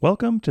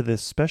Welcome to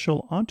this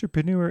special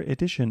entrepreneur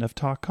edition of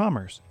Talk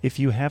Commerce. If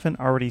you haven't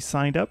already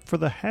signed up for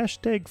the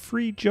hashtag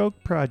Free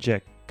Joke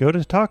Project, go to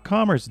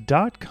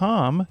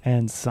talkcommerce.com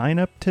and sign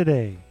up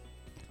today.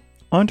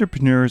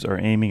 Entrepreneurs are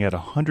aiming at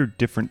 100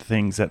 different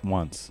things at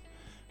once.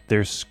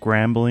 They're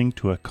scrambling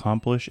to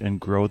accomplish and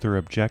grow their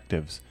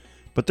objectives,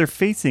 but they're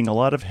facing a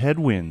lot of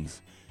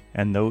headwinds,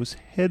 and those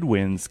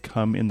headwinds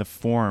come in the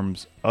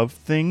forms of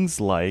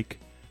things like,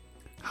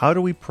 how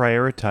do we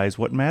prioritize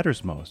what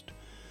matters most?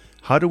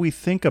 How do we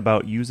think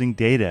about using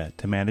data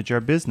to manage our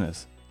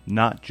business,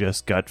 not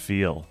just gut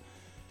feel?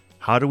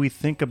 How do we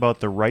think about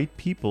the right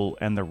people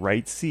and the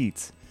right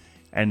seats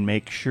and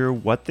make sure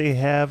what they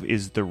have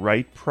is the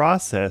right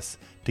process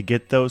to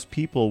get those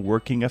people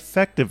working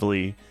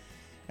effectively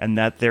and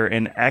that they're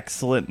an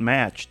excellent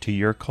match to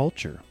your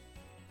culture?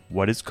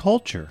 What is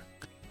culture?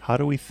 How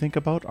do we think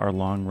about our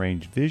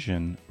long-range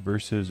vision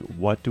versus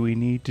what do we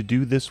need to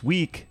do this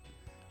week,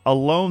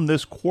 alone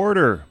this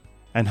quarter?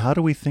 And how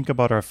do we think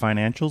about our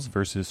financials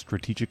versus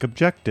strategic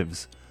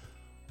objectives?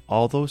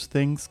 All those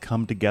things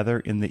come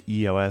together in the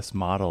EOS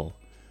model.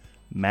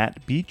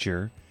 Matt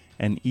Beecher,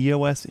 an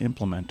EOS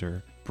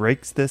implementer,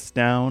 breaks this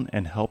down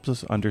and helps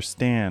us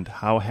understand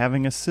how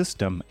having a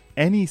system,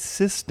 any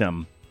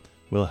system,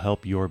 will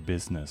help your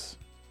business.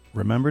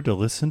 Remember to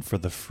listen for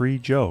the free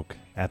joke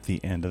at the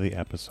end of the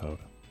episode.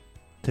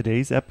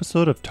 Today's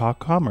episode of Talk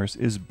Commerce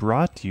is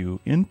brought to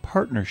you in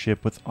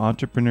partnership with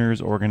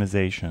Entrepreneurs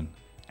Organization.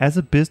 As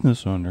a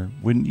business owner,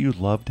 wouldn't you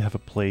love to have a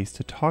place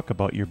to talk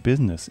about your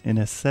business in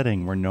a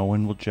setting where no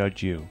one will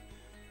judge you?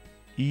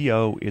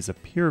 EO is a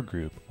peer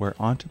group where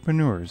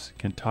entrepreneurs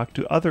can talk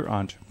to other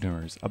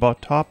entrepreneurs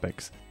about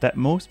topics that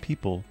most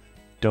people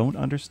don't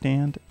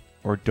understand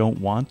or don't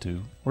want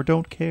to or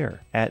don't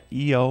care. At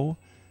EO,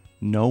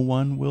 no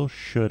one will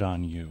should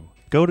on you.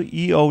 Go to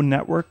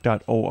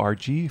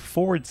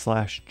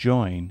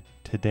eonetwork.org/join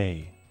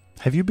today.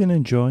 Have you been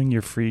enjoying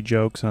your free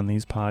jokes on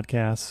these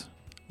podcasts?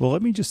 Well,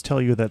 let me just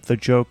tell you that the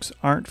jokes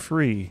aren't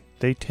free.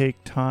 They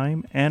take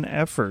time and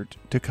effort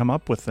to come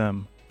up with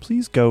them.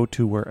 Please go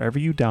to wherever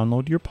you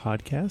download your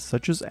podcasts,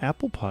 such as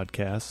Apple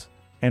Podcasts,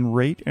 and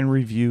rate and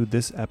review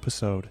this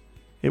episode.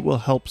 It will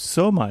help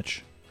so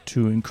much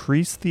to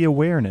increase the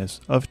awareness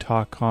of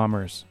Talk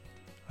Commerce.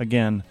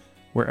 Again,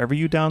 wherever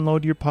you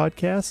download your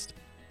podcast,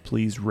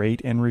 please rate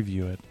and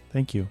review it.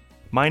 Thank you.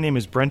 My name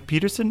is Brent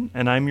Peterson,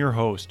 and I'm your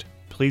host.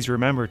 Please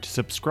remember to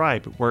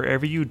subscribe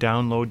wherever you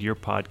download your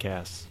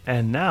podcasts.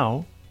 And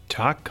now,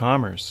 Talk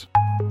Commerce.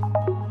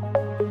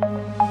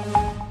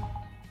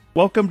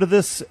 Welcome to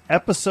this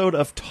episode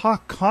of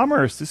Talk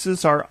Commerce. This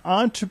is our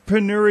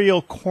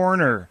entrepreneurial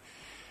corner.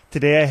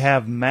 Today I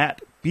have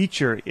Matt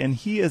Beecher, and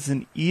he is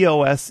an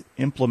EOS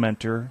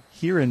implementer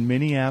here in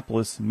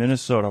Minneapolis,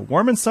 Minnesota.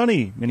 Warm and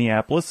sunny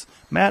Minneapolis.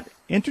 Matt,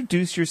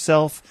 introduce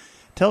yourself.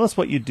 Tell us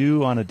what you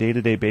do on a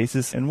day-to-day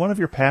basis and one of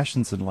your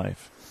passions in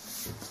life.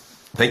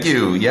 Thank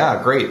you.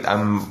 Yeah, great.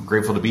 I'm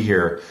grateful to be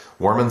here.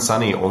 Warm and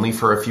sunny, only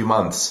for a few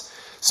months.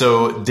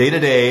 So day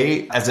to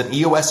day, as an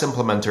EOS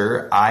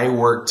implementer, I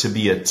work to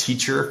be a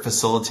teacher,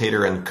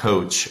 facilitator, and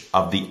coach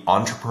of the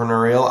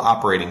Entrepreneurial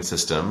Operating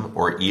System,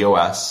 or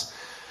EOS.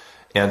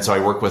 And so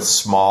I work with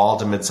small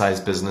to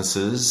mid-sized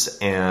businesses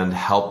and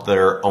help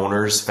their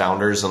owners,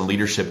 founders, and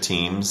leadership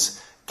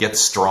teams get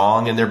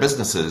strong in their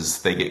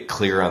businesses. They get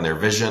clear on their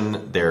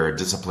vision, their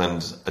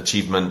disciplined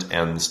achievement,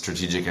 and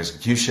strategic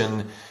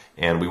execution.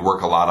 And we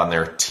work a lot on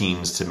their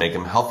teams to make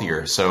them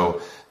healthier.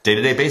 So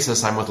day-to-day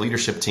basis, I'm with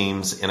leadership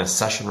teams in a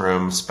session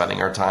room, spending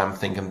our time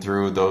thinking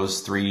through those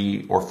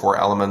 3 or 4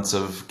 elements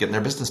of getting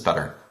their business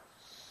better.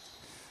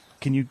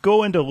 Can you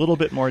go into a little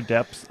bit more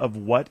depth of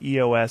what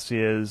EOS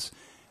is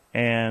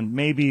and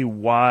maybe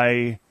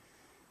why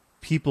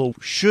people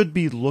should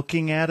be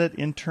looking at it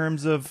in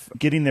terms of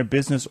getting their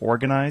business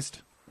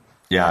organized?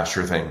 Yeah,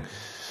 sure thing.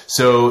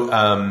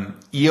 So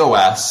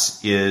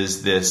EOS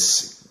is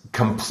this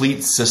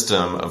complete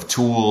system of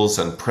tools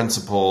and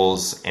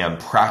principles and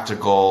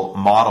practical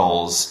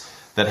models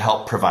that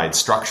help provide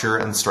structure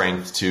and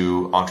strength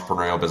to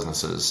entrepreneurial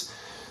businesses.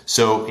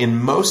 So in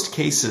most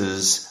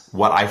cases,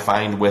 what I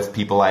find with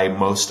people I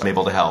most am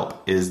able to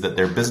help is that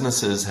their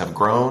businesses have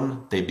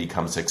grown, they've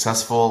become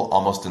successful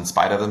almost in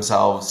spite of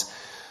themselves.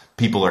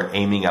 People are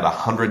aiming at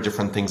 100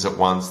 different things at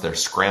once. They're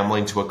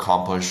scrambling to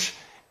accomplish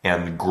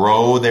and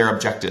grow their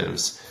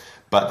objectives.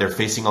 But they're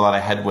facing a lot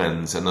of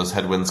headwinds, and those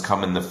headwinds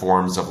come in the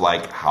forms of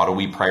like, how do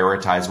we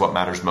prioritize what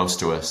matters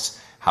most to us?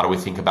 How do we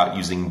think about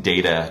using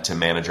data to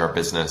manage our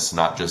business,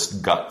 not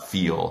just gut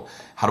feel?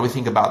 How do we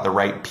think about the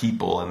right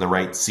people and the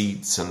right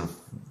seats and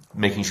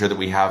making sure that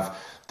we have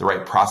the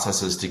right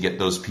processes to get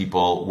those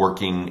people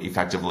working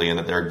effectively and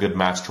that they're a good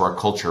match to our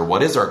culture?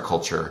 What is our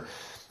culture?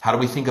 How do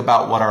we think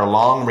about what our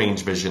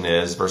long-range vision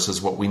is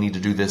versus what we need to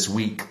do this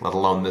week, let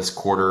alone this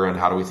quarter? And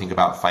how do we think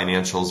about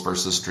financials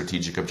versus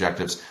strategic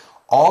objectives?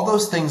 All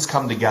those things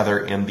come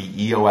together in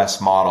the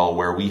EOS model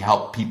where we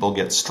help people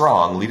get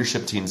strong,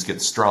 leadership teams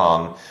get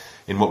strong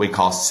in what we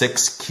call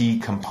 6 key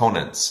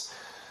components,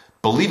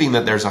 believing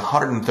that there's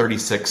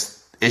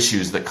 136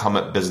 issues that come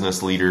at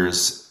business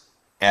leaders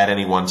at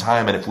any one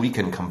time. And if we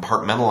can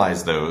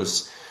compartmentalize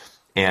those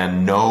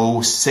and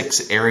know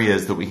 6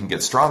 areas that we can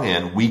get strong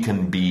in, we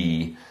can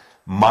be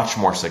much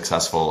more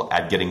successful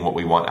at getting what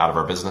we want out of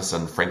our business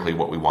and, frankly,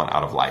 what we want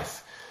out of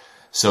life.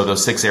 So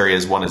those 6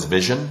 areas, one is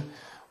vision,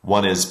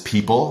 one is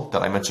people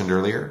that I mentioned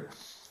earlier,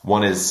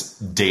 one is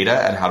data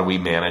and how do we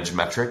manage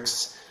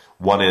metrics,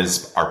 one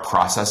is our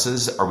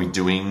processes. Are we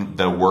doing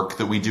the work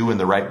that we do in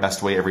the right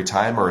best way every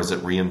time, or is it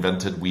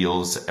reinvented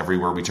wheels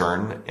everywhere we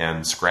turn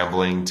and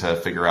scrambling to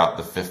figure out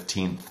the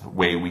 15th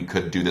way we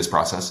could do this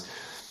process?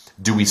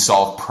 Do we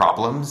solve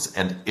problems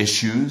and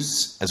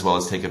issues as well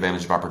as take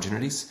advantage of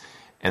opportunities?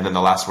 And then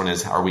the last one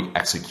is, how are we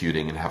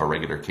executing and have a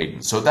regular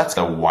cadence? So that's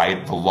the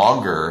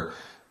longer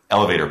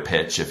elevator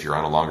pitch, if you're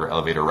on a longer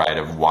elevator ride,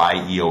 of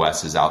why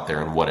EOS is out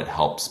there and what it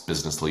helps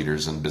business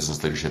leaders and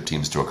business leadership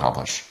teams to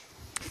accomplish.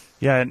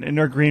 Yeah, and in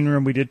our green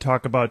room, we did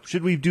talk about,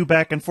 should we do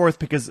back and forth?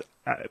 Because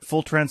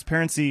full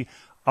transparency,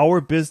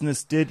 our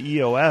business did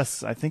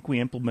EOS. I think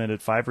we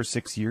implemented 5 or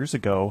 6 years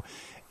ago.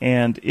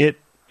 And it,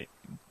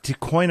 to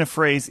coin a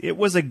phrase, it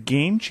was a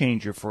game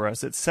changer for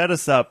us. It set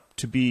us up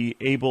to be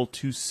able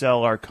to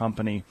sell our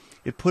company.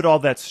 It put all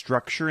that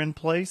structure in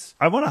place.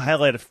 I want to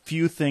highlight a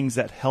few things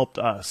that helped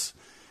us.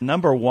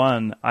 Number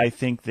one, I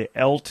think the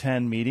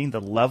L10 meeting,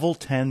 the level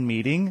 10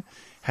 meeting,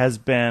 has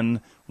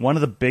been one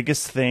of the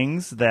biggest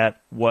things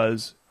that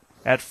was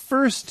at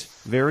first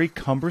very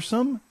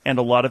cumbersome, and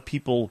a lot of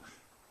people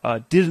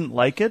didn't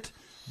like it.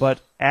 But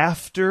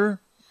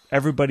after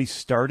everybody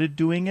started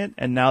doing it,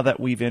 and now that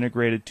we've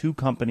integrated 2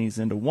 companies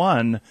into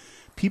one,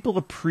 people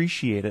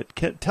appreciate it.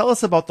 Tell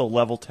us about the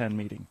level 10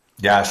 meeting.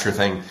 Yeah, sure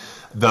thing.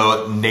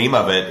 The name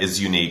of it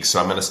is unique, so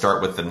I'm going to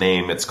start with the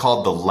name. It's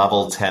called the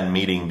level 10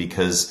 meeting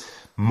because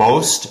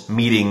most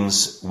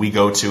meetings we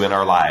go to in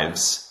our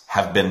lives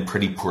have been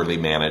pretty poorly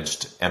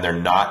managed, and they're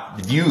not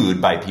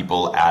viewed by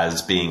people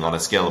as being, on a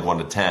scale of 1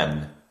 to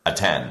 10, a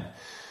 10.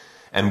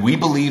 And we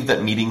believe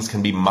that meetings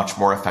can be much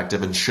more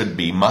effective and should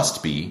be,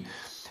 must be.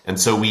 And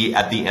so we,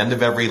 at the end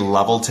of every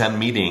level 10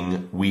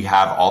 meeting, we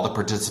have all the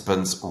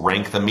participants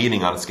rank the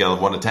meeting on a scale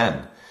of 1 to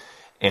 10.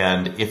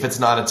 And if it's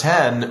not a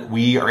 10,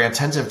 we are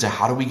attentive to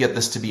how do we get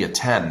this to be a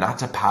 10, not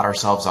to pat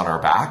ourselves on our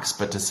backs,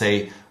 but to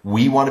say,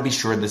 we want to be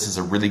sure this is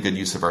a really good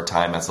use of our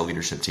time as a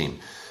leadership team.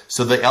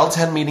 So the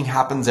L10 meeting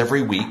happens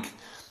every week.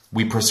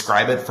 We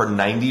prescribe it for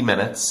 90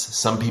 minutes.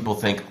 Some people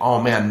think,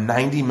 oh man,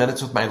 90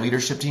 minutes with my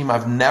leadership team?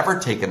 I've never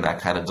taken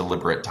that kind of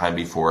deliberate time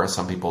before.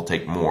 Some people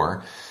take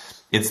more.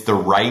 It's the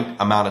right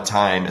amount of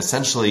time.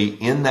 Essentially,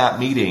 in that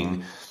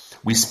meeting,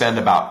 we spend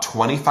about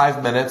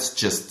 25 minutes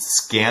just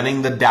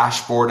scanning the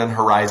dashboard and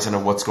horizon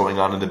of what's going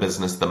on in the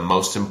business, the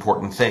most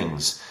important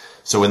things.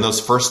 So in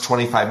those first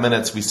 25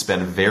 minutes, we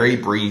spend very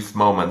brief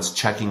moments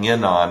checking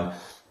in on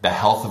the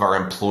health of our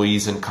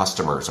employees and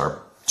customers, our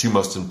 2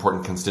 most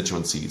important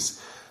constituencies,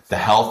 the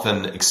health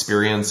and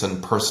experience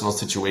and personal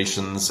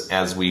situations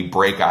as we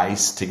break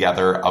ice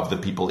together of the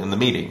people in the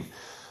meeting.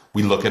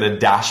 We look at a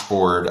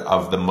dashboard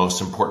of the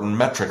most important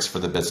metrics for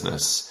the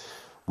business.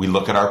 We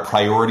look at our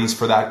priorities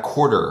for that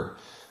quarter.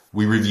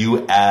 We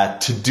review a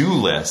to-do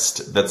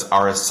list that's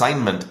our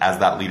assignment as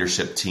that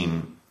leadership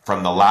team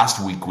from the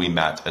last week we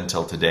met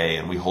until today,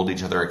 and we hold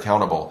each other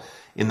accountable.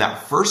 In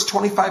that first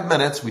 25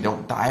 minutes, we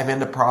don't dive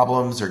into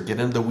problems or get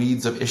into the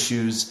weeds of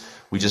issues.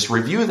 We just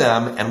review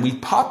them, and we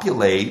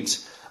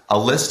populate a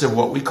list of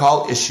what we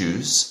call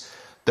issues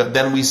that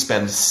then we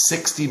spend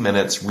 60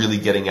 minutes really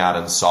getting at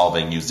and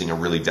solving using a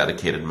really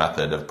dedicated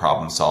method of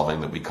problem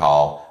solving that we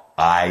call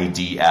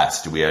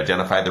IDS. Do we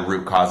identify the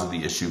root cause of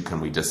the issue? Can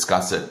we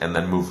discuss it and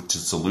then move to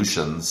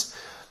solutions?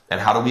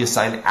 And how do we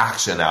assign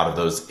action out of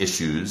those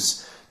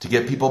issues to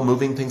get people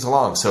moving things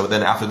along? So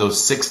then after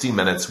those 60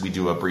 minutes, we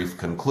do a brief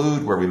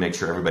conclude where we make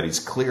sure everybody's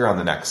clear on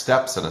the next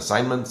steps and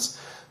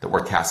assignments, that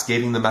we're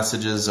cascading the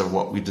messages of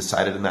what we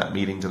decided in that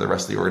meeting to the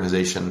rest of the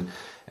organization,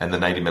 and the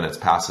 90 minutes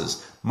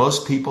passes.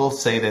 Most people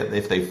say that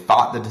if they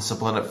fought the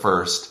discipline at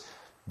first,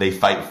 they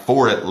fight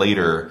for it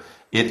later.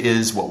 It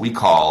is what we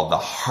call the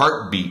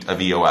heartbeat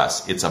of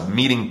EOS. It's a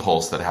meeting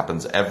pulse that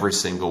happens every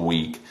single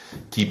week,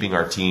 keeping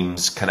our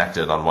teams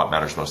connected on what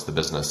matters most to the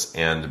business.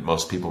 And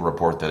most people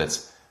report that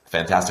it's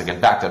fantastic.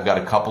 In fact, I've got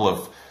a couple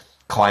of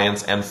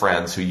clients and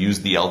friends who use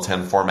the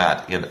L10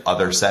 format in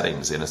other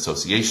settings, in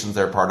associations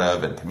they're part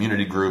of, in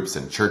community groups,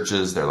 in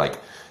churches. They're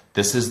like,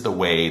 this is the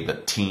way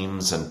that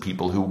teams and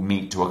people who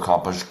meet to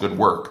accomplish good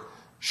work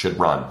should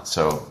run.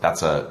 So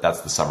that's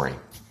the summary.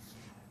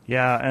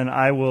 Yeah, and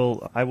I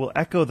will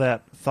echo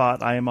that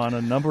thought. I am on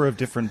a number of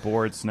different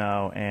boards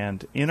now,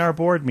 and in our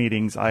board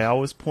meetings, I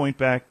always point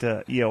back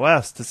to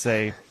EOS to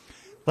say,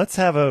 let's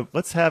have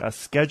a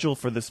schedule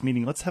for this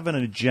meeting. Let's have an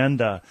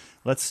agenda.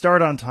 Let's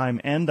start on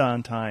time, end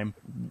on time.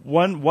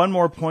 One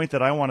more point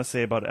that I want to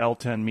say about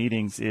L10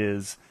 meetings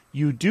is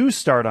you do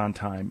start on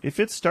time. If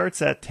it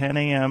starts at 10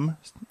 a.m.,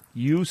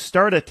 you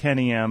start at 10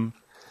 a.m.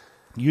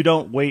 You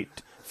don't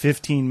wait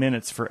 15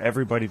 minutes for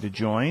everybody to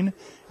join.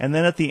 And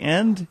then at the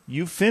end,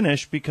 you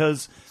finish,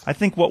 because I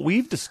think what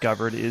we've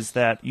discovered is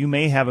that you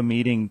may have a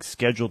meeting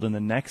scheduled in the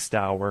next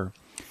hour,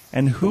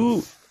 and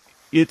who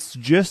it's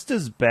just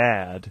as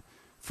bad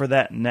for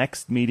that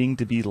next meeting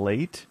to be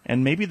late,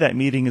 and maybe that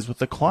meeting is with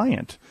the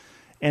client.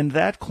 And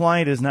that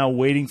client is now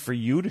waiting for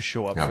you to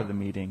show up for the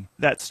meeting.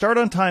 That start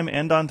on time,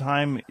 end on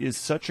time is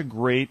such a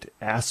great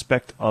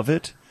aspect of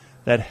it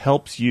that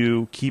helps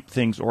you keep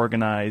things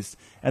organized.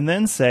 And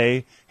then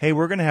say, hey,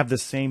 we're going to have the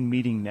same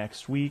meeting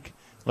next week.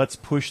 Let's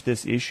push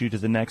this issue to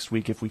the next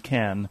week if we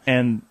can.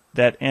 And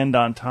that end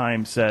on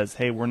time says,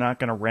 hey, we're not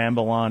going to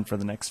ramble on for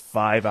the next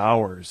 5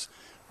 hours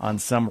on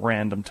some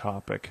random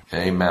topic.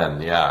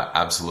 Amen. Yeah,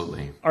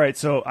 absolutely. All right,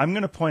 so I'm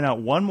going to point out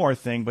one more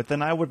thing, but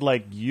then I would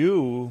like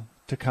you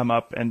to come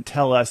up and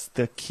tell us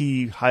the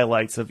key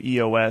highlights of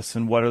EOS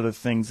and what are the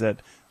things that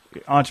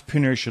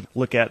entrepreneurs should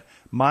look at.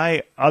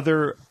 My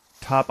other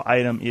top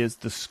item is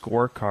the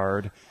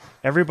scorecard.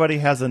 Everybody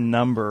has a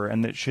number,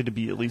 and it should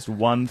be at least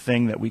one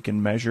thing that we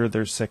can measure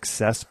their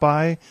success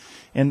by.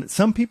 And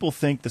some people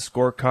think the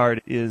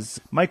scorecard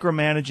is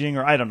micromanaging,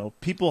 or I don't know.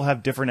 People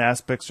have different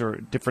aspects or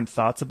different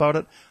thoughts about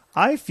it.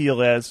 I feel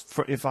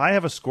if I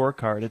have a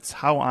scorecard, it's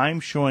how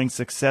I'm showing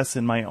success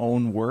in my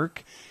own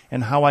work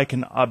and how I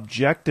can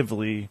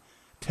objectively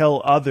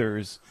tell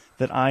others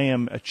that I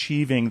am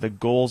achieving the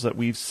goals that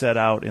we've set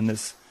out in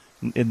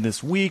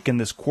this week, in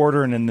this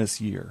quarter, and in this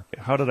year.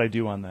 How did I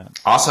do on that?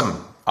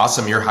 Awesome.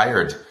 You're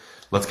hired.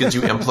 Let's get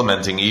you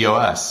implementing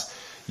EOS.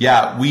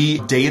 Yeah,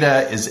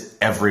 data is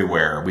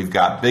everywhere. We've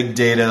got big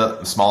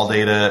data, small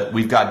data.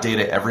 We've got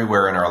data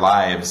everywhere in our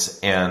lives.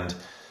 And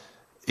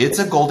it's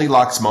a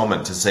Goldilocks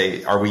moment to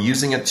say, are we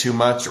using it too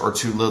much or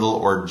too little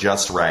or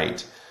just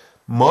right?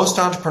 Most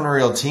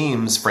entrepreneurial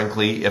teams,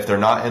 frankly, if they're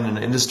not in an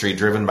industry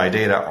driven by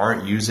data,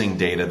 aren't using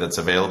data that's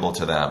available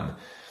to them.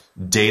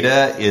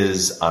 Data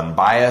is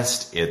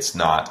unbiased. It's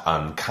not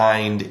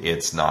unkind.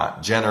 It's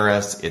not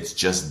generous. It's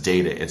just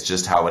data. It's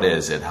just how it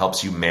is. It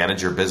helps you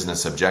manage your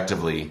business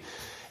objectively.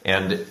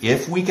 And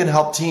if we can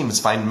help teams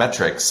find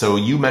metrics, so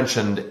you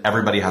mentioned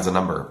everybody has a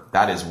number.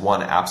 That is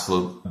one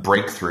absolute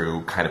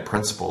breakthrough kind of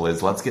principle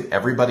is let's get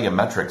everybody a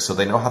metric so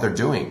they know how they're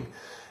doing.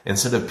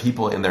 Instead of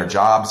people in their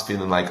jobs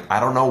feeling like, I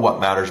don't know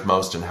what matters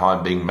most and how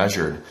I'm being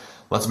measured.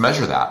 Let's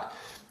measure that.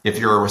 If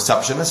you're a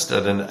receptionist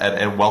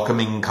and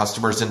welcoming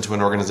customers into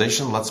an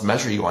organization, let's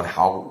measure you on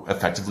how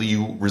effectively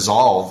you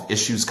resolve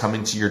issues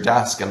coming to your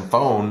desk and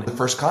phone, the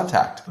first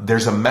contact.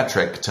 There's a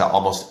metric to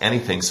almost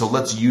anything. So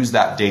let's use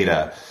that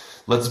data.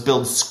 Let's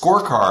build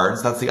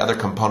scorecards. That's the other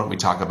component we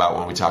talk about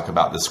when we talk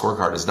about the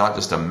scorecard is not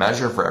just a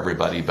measure for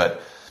everybody,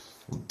 but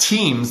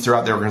teams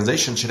throughout the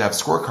organization should have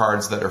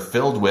scorecards that are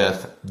filled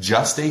with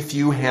just a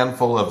few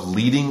handful of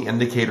leading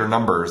indicator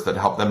numbers that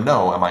help them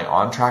know, am I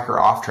on track or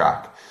off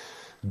track?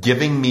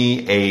 Giving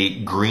me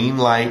a green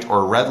light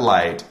or red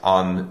light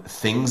on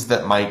things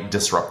that might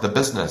disrupt the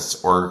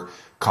business or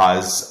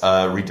cause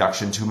a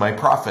reduction to my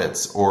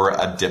profits or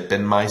a dip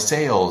in my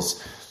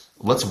sales.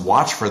 Let's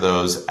watch for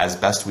those as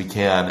best we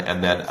can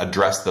and then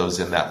address those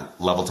in that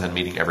level 10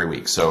 meeting every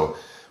week. So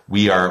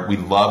we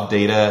love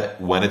data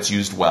when it's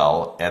used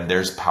well, and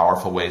there's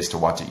powerful ways to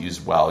watch it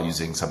used well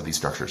using some of these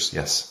structures.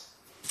 Yes.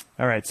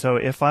 All right. So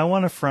if I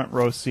want a front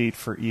row seat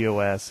for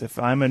EOS, if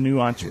I'm a new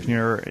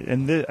entrepreneur,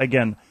 and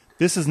again,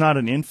 this is not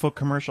an info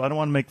commercial. I don't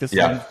want to make this.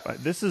 Yeah.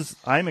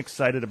 I'm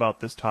excited about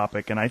this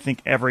topic, and I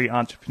think every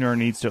entrepreneur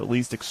needs to at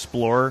least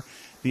explore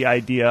the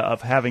idea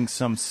of having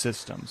some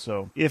system.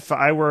 So if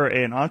I were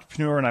an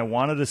entrepreneur and I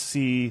wanted to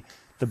see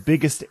the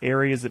biggest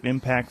areas of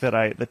impact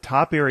the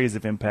top areas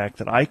of impact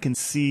that I can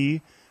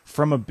see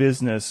from a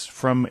business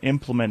from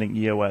implementing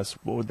EOS,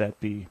 what would that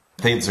be?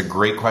 I think it's a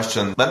great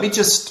question. Let me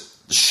just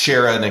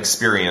share an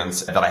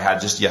experience that I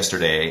had just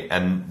yesterday,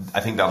 and I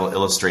think that'll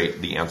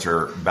illustrate the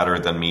answer better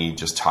than me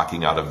just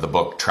talking out of the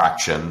book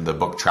Traction. The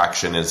book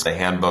Traction is a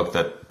handbook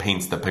that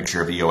paints the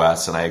picture of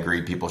EOS, and I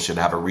agree people should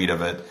have a read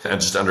of it and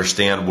just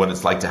understand what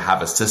it's like to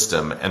have a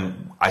system.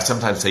 And I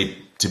sometimes say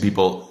to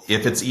people,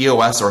 if it's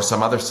EOS or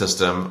some other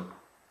system,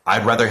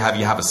 I'd rather have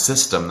you have a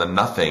system than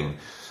nothing.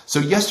 So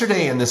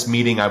yesterday in this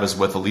meeting, I was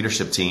with a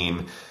leadership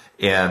team,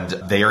 and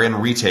they are in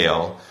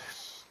retail,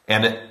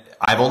 and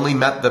I've only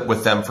met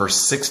with them for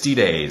 60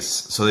 days,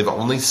 so they've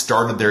only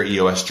started their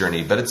EOS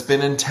journey, but it's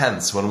been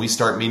intense. When we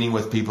start meeting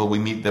with people, we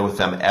meet with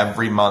them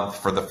every month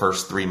for the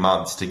first 3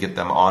 months to get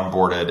them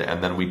onboarded,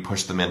 and then we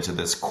push them into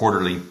this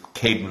quarterly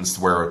cadence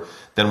where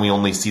then we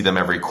only see them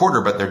every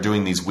quarter, but they're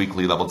doing these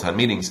weekly level 10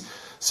 meetings.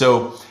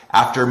 So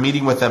after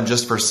meeting with them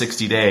just for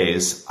 60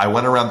 days, I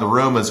went around the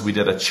room as we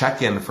did a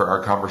check-in for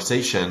our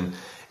conversation,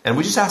 and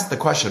we just asked the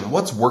question,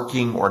 what's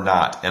working or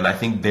not? And I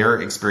think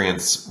their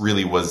experience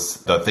really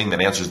was the thing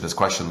that answers this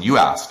question you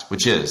asked,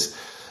 which is,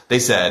 they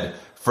said,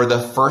 for the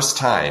first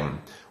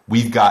time,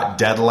 we've got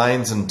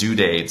deadlines and due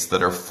dates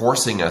that are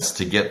forcing us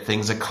to get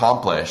things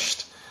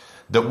accomplished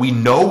that we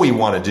know we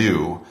want to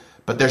do,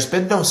 but there's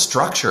been no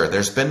structure.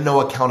 There's been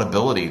no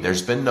accountability.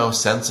 There's been no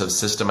sense of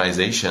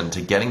systemization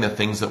to getting the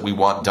things that we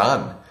want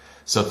done.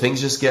 So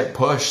things just get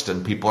pushed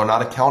and people are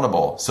not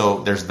accountable. So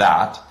there's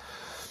that.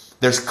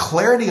 There's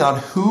clarity on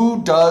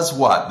who does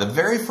what. The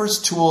very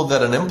first tool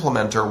that an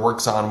implementer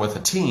works on with a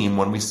team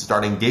when we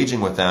start engaging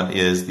with them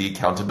is the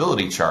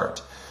accountability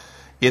chart.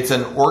 It's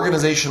an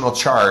organizational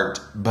chart,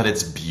 but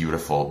it's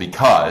beautiful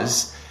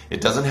because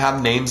it doesn't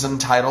have names and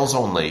titles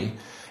only.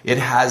 It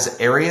has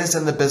areas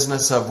in the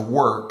business of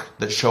work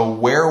that show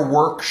where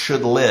work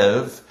should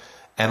live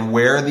and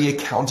where the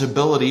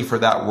accountability for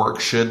that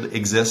work should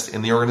exist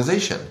in the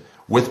organization,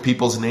 with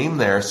people's name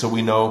there so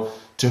we know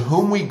to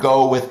whom we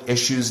go with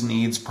issues,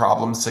 needs,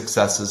 problems,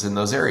 successes in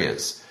those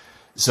areas.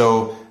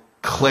 So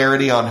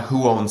clarity on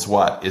who owns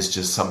what is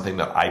just something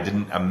that I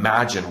didn't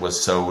imagine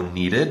was so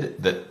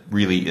needed that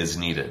really is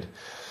needed.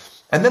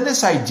 And then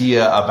this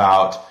idea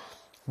about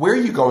where are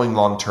you going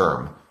long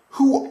term?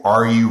 Who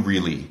are you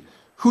really?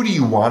 Who do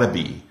you want to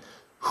be?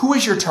 Who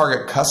is your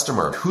target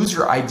customer? Who's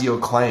your ideal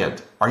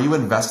client? Are you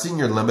investing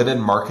your limited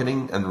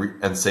marketing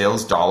and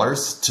sales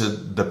dollars to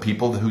the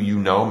people who you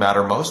know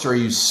matter most? Or are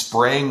you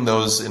spraying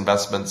those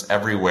investments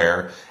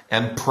everywhere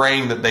and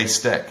praying that they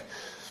stick?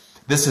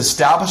 This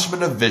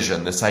establishment of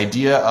vision, this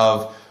idea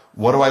of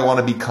what do I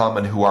want to become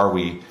and who are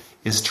we,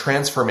 is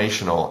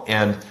transformational.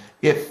 And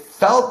it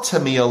felt to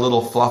me a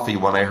little fluffy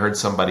when I heard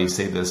somebody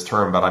say this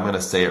term, but I'm going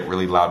to say it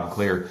really loud and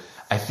clear.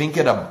 I think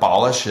it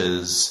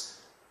abolishes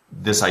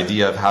this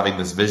idea of having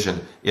this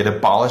vision. It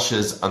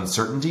abolishes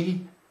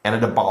uncertainty and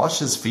it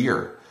abolishes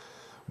fear.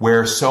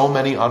 Where so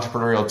many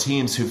entrepreneurial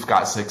teams who've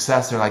got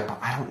success, they're like, but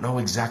I don't know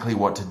exactly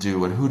what to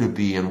do and who to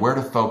be and where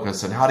to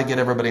focus and how to get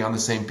everybody on the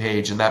same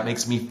page. And that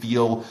makes me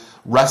feel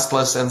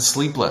restless and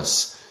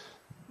sleepless.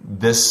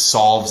 This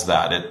solves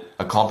that. It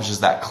accomplishes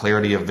that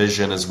clarity of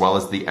vision as well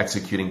as the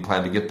executing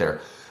plan to get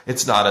there.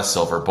 It's not a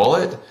silver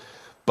bullet,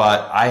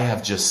 but I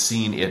have just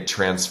seen it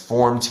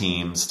transform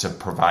teams to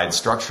provide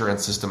structure and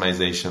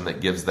systemization that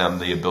gives them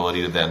the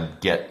ability to then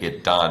get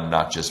it done,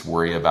 not just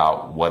worry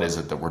about what is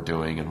it that we're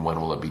doing and when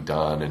will it be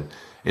done. And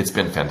it's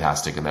been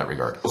fantastic in that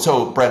regard.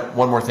 So, Brent,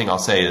 one more thing I'll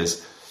say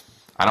is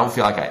I don't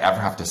feel like I ever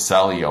have to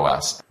sell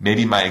EOS.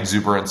 Maybe my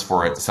exuberance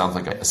for it sounds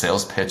like a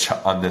sales pitch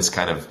on this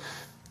kind of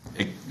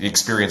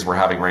experience we're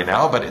having right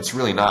now, but it's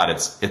really not.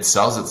 It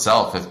sells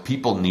itself. If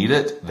people need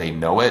it, they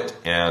know it,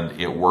 and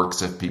it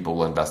works if people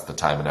will invest the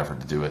time and effort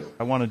to do it.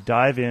 I want to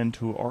dive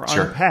into or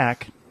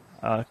unpack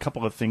a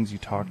couple of things you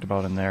talked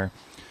about in there.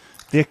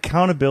 The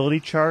accountability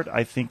chart,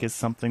 I think, is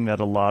something that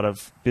a lot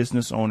of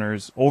business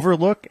owners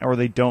overlook or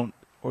they don't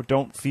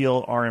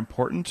feel are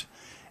important.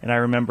 And I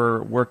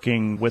remember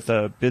working with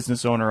a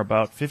business owner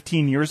about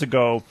 15 years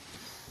ago,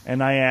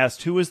 and I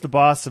asked, who is the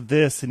boss of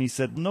this? And he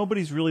said,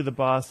 nobody's really the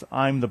boss.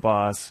 I'm the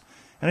boss.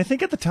 And I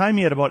think at the time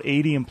he had about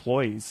 80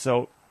 employees.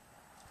 So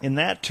in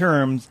that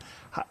terms,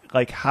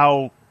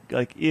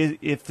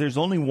 if there's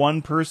only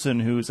one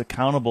person who's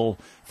accountable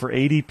for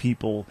 80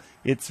 people,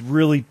 it's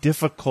really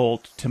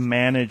difficult to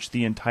manage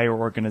the entire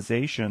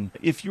organization.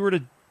 If you were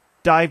to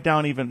dive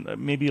down even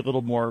maybe a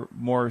little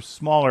more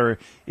smaller,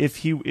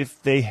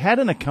 if they had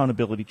an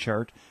accountability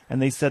chart and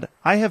they said,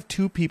 I have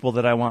 2 people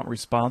that I want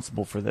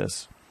responsible for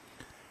this,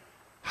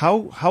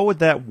 how would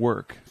that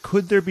work?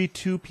 Could there be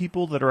 2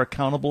 people that are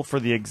accountable for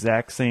the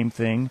exact same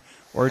thing?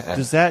 Or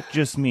does that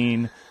just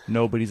mean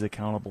nobody's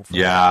accountable for it?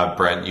 Yeah,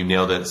 Brent, you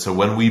nailed it. So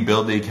when we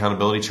build the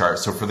accountability chart,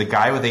 so for the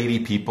guy with 80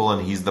 people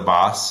and he's the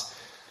boss,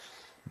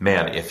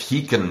 man, if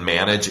he can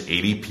manage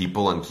 80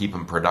 people and keep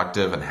them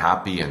productive and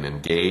happy and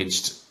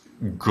engaged,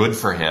 good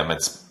for him.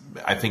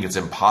 I think it's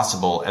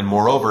impossible. And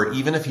moreover,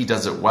 even if he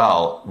does it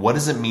well, what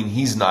does it mean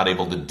he's not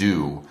able to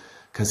do?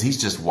 Because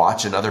he's just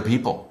watching other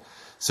people.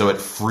 So it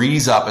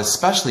frees up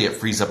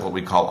what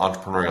we call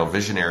entrepreneurial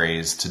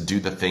visionaries to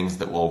do the things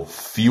that will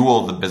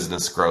fuel the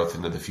business growth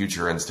into the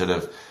future instead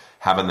of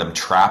having them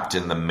trapped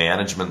in the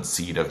management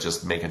seat of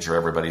just making sure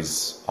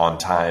everybody's on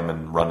time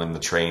and running the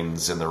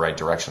trains in the right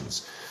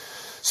directions.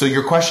 So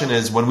your question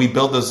is, when we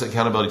build those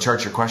accountability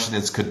charts, your question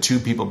is, could 2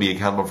 people be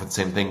accountable for the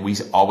same thing? We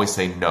always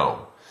say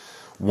no.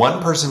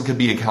 One person could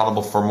be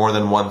accountable for more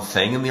than one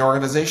thing in the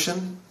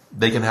organization.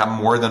 They can have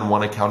more than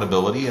one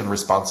accountability and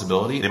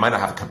responsibility. They might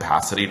not have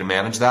capacity to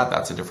manage that.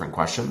 That's a different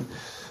question.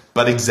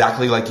 But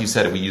exactly like you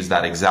said, we use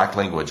that exact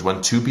language.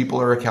 When 2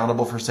 people are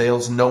accountable for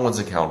sales, no one's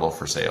accountable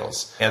for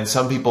sales. And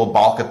some people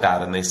balk at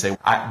that and they say,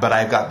 but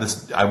I've got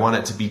this, I want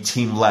it to be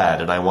team-led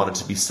and I want it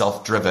to be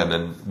self-driven.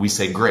 And we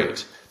say,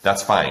 great,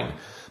 that's fine.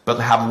 But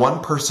have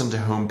one person to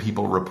whom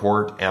people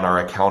report and are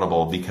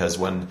accountable, because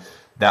when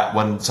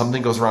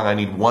something goes wrong, I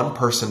need one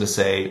person to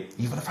say,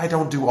 even if I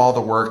don't do all the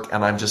work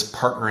and I'm just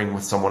partnering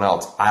with someone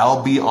else,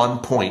 I'll be on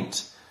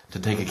point to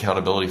take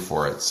accountability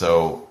for it.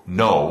 So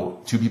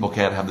no, 2 people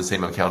can't have the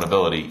same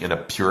accountability in a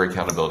pure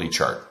accountability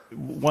chart.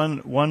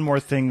 One more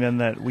thing then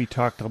that we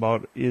talked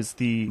about is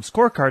the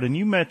scorecard, and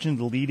you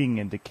mentioned leading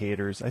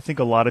indicators. I think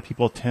a lot of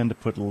people tend to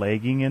put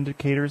lagging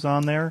indicators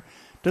on there.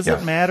 Does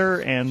it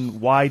matter, and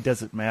why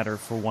does it matter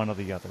for one or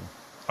the other?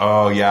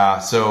 Oh, yeah.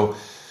 So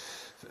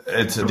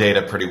it's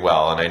data pretty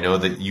well. And I know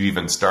that you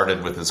even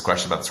started with this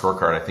question about the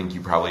scorecard. I think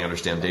you probably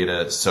understand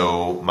data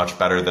so much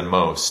better than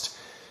most,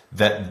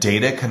 that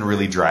data can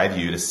really drive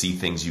you to see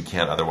things you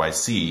can't otherwise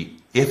see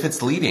if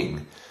it's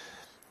leading.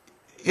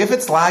 If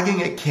it's lagging,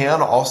 it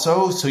can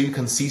also, so you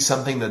can see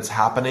something that's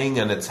happening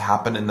and it's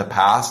happened in the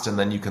past and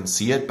then you can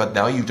see it, but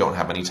now you don't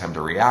have any time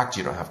to react.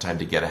 You don't have time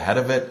to get ahead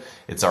of it.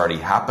 It's already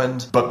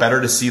happened, but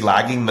better to see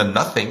lagging than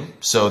nothing.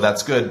 So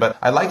that's good. But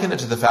I liken it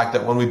to the fact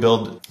that when we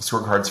build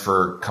scorecards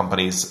for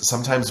companies,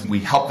 sometimes we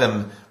help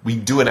them. We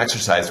do an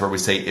exercise where we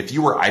say, if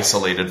you were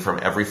isolated from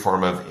every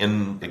form of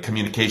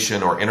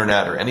communication or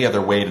internet or any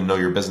other way to know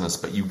your business,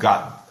 but you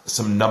got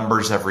some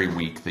numbers every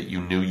week that you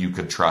knew you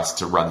could trust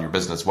to run your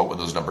business, what would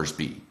those numbers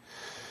be?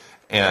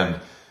 And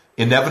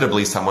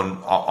inevitably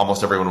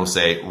almost everyone will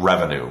say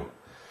revenue.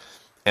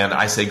 And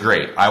I say,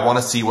 great, I want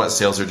to see what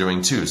sales are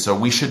doing too. So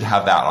we should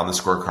have that on the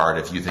scorecard.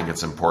 If you think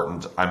it's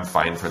important, I'm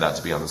fine for that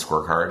to be on the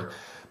scorecard.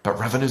 But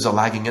revenue is a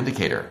lagging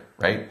indicator,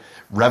 right?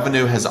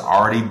 Revenue has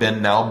already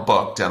been now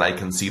booked and I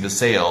can see the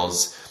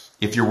sales.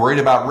 If you're worried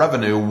about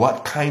revenue,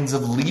 what kinds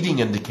of leading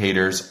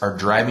indicators are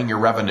driving your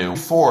revenue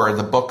before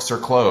the books are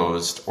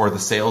closed or the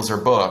sales are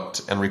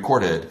booked and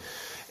recorded?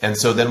 And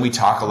so then we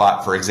talk a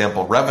lot, for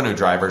example, revenue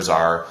drivers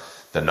are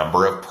the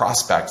number of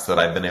prospects that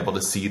I've been able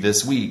to see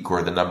this week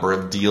or the number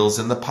of deals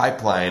in the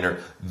pipeline, or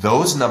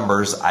those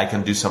numbers I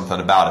can do something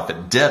about. If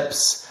it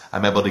dips,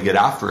 I'm able to get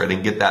after it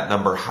and get that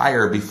number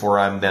higher before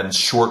I'm then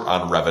short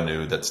on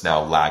revenue that's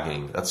now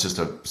lagging. That's just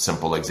a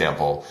simple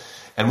example.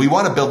 And we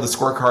want to build the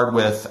scorecard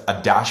with a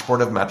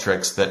dashboard of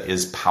metrics that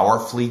is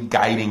powerfully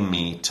guiding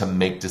me to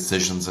make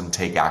decisions and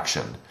take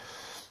action.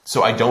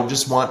 So I don't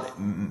just want,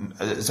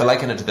 so I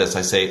liken it to this.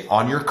 I say,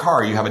 on your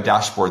car, you have a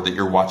dashboard that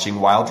you're watching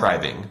while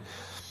driving.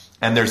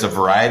 And there's a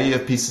variety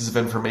of pieces of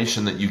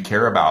information that you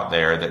care about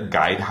there that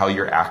guide how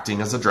you're acting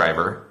as a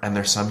driver. And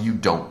there's some you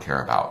don't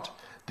care about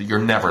that you're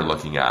never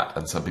looking at.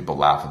 And some people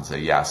laugh and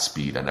say, yeah,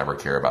 speed. I never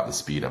care about the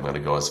speed. I'm going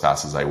to go as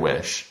fast as I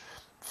wish.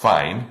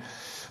 Fine.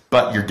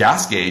 But your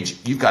gas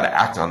gauge, you've got to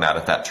act on that.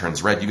 If that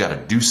turns red, you got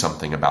to do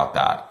something about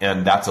that.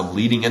 And that's a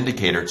leading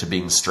indicator to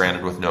being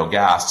stranded with no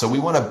gas. So we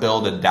want to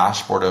build a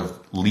dashboard of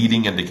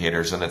leading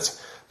indicators. And it's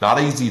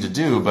not easy to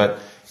do, but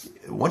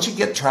once you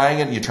get trying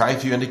it, you try a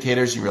few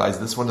indicators, you realize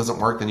this one doesn't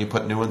work, then you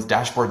put new ones.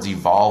 Dashboards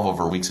evolve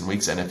over weeks and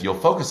weeks. And if you'll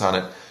focus on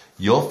it,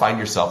 you'll find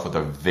yourself with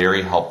a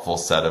very helpful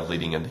set of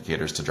leading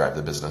indicators to drive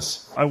the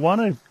business. I want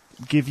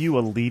to give you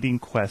a leading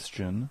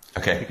question.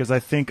 Okay. Because I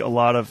think a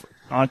lot of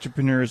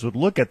entrepreneurs would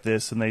look at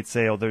this and they'd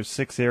say, oh, there's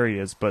 6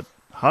 areas, but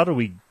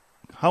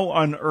how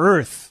on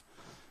earth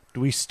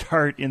do we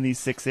start in these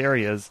 6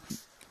 areas?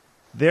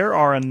 There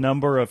are a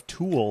number of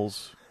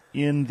tools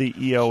in the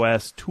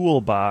EOS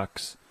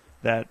toolbox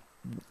that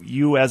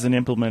you as an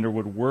implementer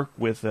would work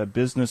with a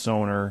business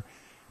owner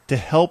to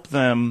help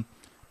them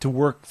to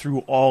work through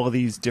all of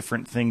these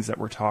different things that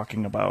we're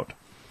talking about.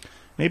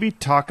 Maybe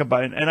talk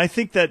about it. And I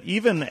think that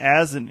even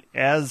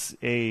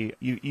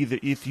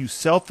if you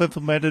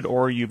self-implemented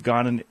or you've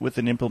gone in with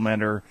an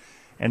implementer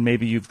and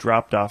maybe you've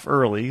dropped off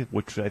early,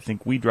 which I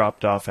think we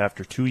dropped off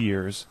after 2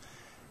 years,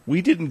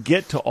 we didn't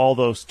get to all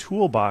those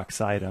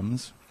toolbox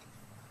items.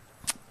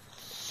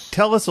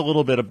 Tell us a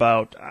little bit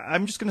about,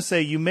 I'm just going to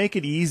say you make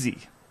it easy.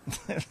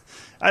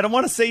 I don't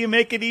want to say you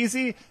make it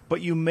easy,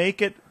 but you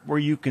make it where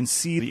you can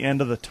see the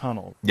end of the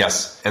tunnel.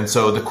 Yes. And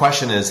so the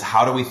question is,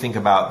 how do we think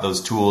about those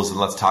tools? And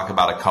let's talk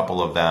about a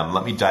couple of them.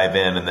 Let me dive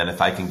in, and then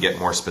if I can get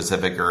more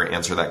specific or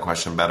answer that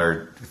question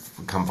better,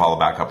 come follow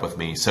back up with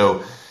me.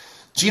 So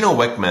Gino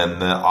Wickman,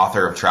 the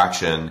author of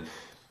Traction,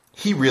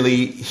 he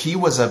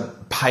was a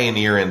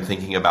pioneer in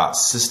thinking about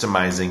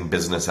systemizing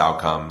business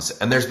outcomes.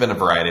 And there's been a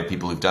variety of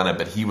people who've done it,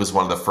 but he was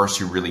one of the first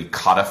who really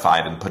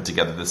codified and put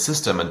together the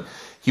system. And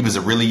he was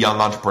a really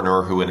young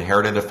entrepreneur who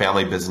inherited a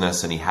family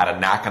business, and he had a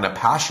knack and a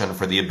passion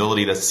for the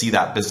ability to see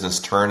that business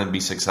turn and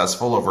be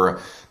successful over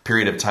a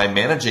period of time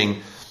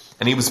managing.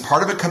 And he was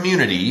part of a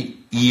community,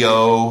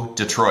 EO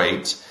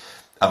Detroit,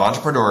 of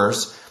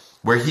entrepreneurs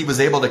where he was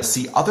able to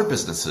see other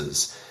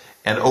businesses.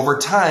 And over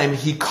time,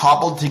 he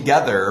cobbled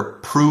together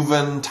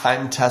proven,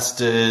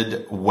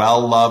 time-tested,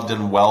 well-loved,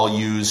 and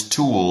well-used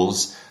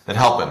tools that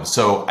help him.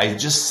 So I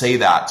just say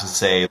that to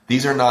say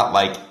these are not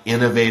like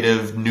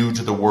innovative,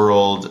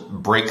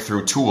 new-to-the-world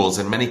breakthrough tools.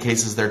 In many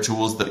cases, they're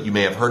tools that you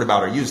may have heard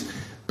about or used.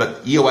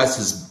 But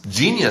EOS's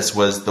genius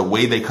was the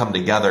way they come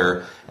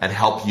together and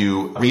help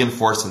you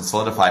reinforce and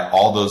solidify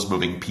all those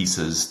moving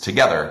pieces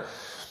together.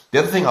 The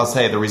other thing I'll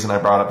say, the reason I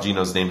brought up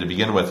Gino's name to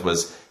begin with,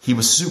 was he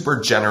was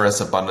super generous,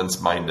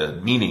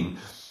 abundance-minded, meaning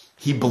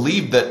he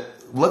believed that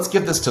let's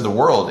give this to the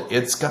world.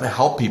 It's going to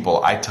help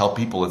people. I tell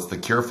people it's the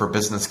cure for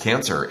business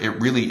cancer. It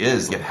really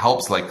is. It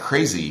helps like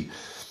crazy.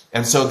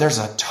 And so there's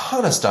a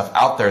ton of stuff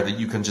out there that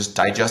you can just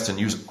digest and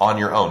use on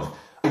your own.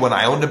 When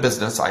I owned a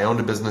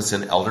business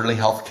in elderly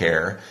health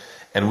care,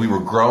 and we were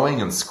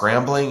growing and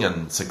scrambling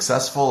and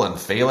successful and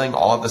failing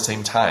all at the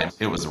same time.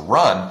 It was a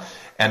run.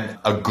 And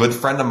a good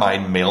friend of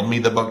mine mailed me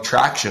the book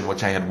Traction,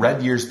 which I had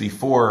read years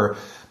before,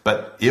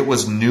 but it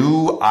was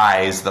new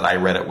eyes that I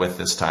read it with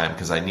this time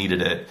because I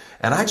needed it.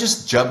 And I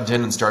just jumped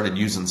in and started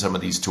using some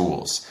of these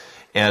tools.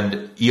 And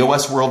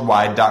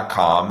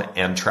EOSworldwide.com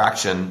and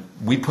Traction,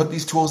 we put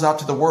these tools out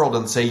to the world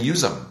and say,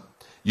 use them.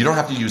 You don't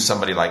have to use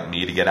somebody like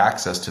me to get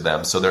access to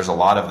them. So there's a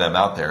lot of them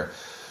out there.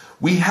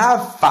 We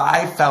have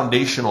 5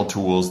 foundational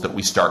tools that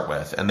we start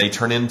with, and they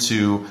turn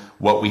into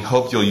what we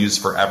hope you'll use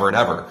forever and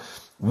ever.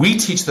 We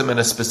teach them in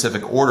a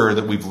specific order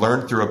that we've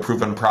learned through a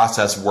proven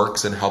process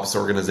works and helps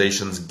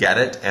organizations get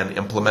it and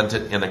implement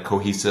it in a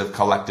cohesive,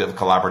 collective,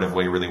 collaborative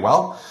way really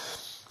well.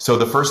 So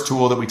the first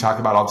tool that we talk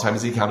about all the time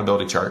is the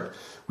accountability chart.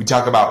 We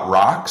talk about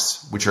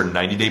rocks, which are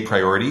 90-day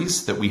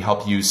priorities that we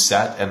help you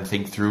set and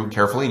think through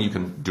carefully, and you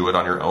can do it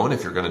on your own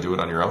if you're going to do it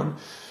on your own.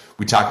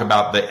 We talk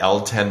about the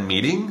L10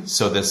 meeting,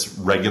 so this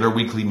regular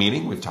weekly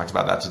meeting. We've talked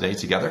about that today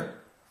together.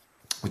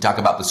 We talk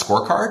about the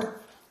scorecard,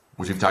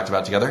 which we've talked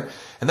about together.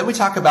 And then we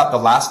talk about the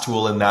last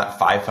tool in that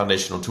 5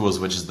 foundational tools,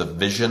 which is the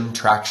Vision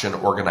Traction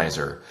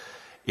Organizer.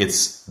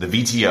 It's the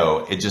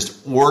VTO. It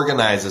just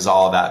organizes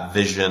all of that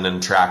vision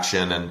and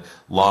traction and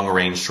long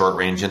range, short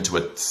range into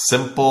a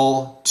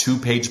simple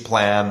 2-page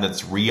plan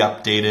that's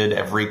re-updated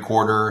every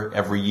quarter,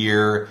 every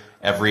year,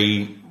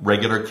 every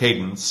regular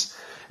cadence.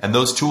 And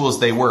those tools,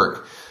 they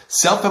work.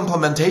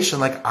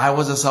 Self-implementation, like I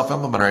was a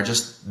self-implementer. I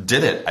just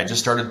did it. I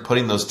just started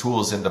putting those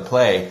tools into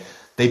play.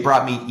 They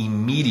brought me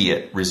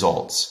immediate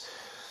results.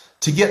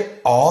 To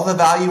get all the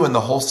value in the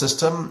whole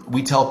system,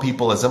 we tell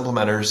people as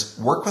implementers,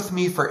 work with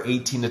me for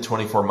 18 to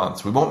 24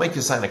 months. We won't make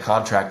you sign a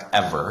contract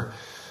ever,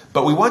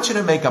 but we want you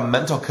to make a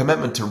mental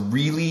commitment to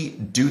really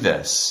do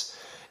this.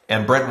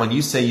 And Brent, when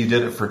you say you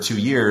did it for 2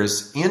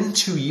 years, in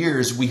 2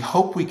 years, we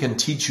hope we can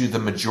teach you the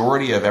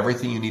majority of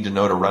everything you need to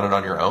know to run it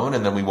on your own.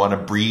 And then we want to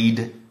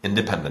breed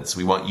independence.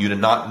 We want you to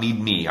not need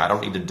me. I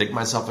don't need to dig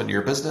myself into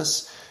your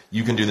business.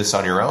 You can do this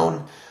on your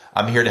own.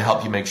 I'm here to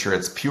help you make sure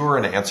it's pure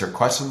and answer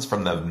questions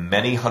from the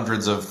many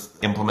hundreds of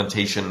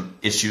implementation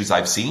issues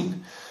I've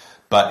seen,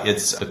 but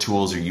the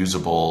tools are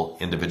usable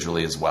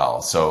individually as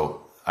well.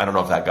 So I don't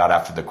know if that got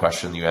after the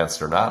question you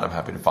answered or not. I'm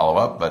happy to follow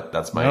up, but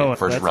that's my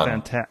first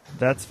run.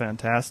 That's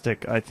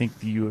fantastic. I think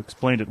you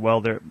explained it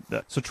well there.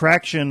 So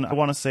Traction, I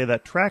want to say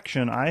that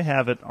Traction, I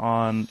have it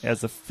on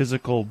as a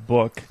physical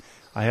book.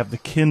 I have the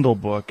Kindle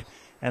book,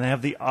 and I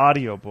have the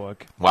audio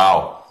book.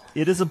 Wow.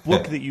 It is a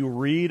book that you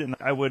read, and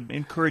I would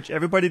encourage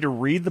everybody to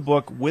read the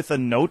book with a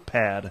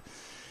notepad.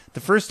 The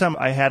first time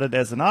I had it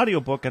as an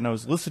audiobook and I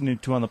was listening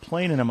to it on the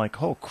plane, and I'm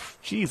like, oh,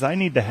 geez, I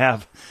need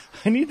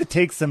to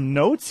take some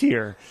notes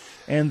here.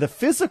 And the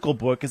physical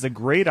book is a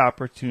great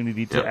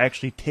opportunity to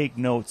actually take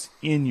notes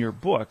in your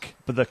book.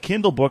 But the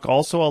Kindle book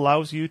also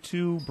allows you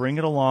to bring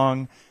it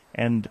along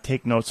and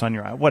take notes on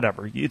your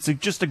whatever. It's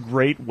just a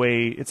great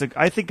way.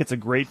 I think it's a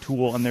great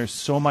tool, and there's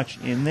so much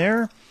in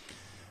there.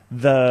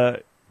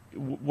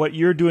 What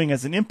you're doing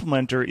as an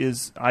implementer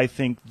is, I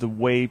think, the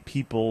way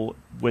people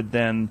would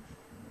then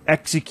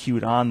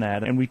execute on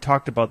that. And we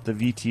talked about the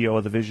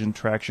VTO, the Vision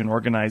Traction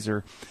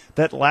Organizer.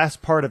 That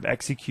last part of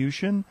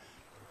execution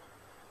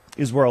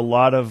is where a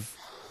lot of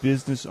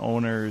business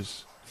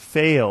owners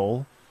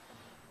fail.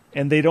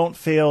 And they don't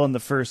fail in the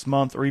first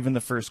month or even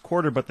the first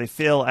quarter, but they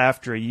fail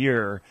after a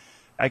year.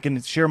 I can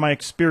share my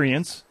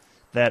experience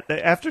that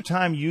after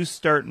time you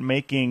start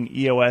making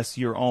EOS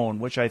your own,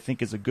 which I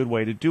think is a good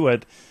way to do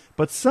it.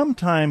 But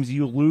sometimes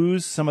you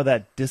lose some of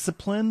that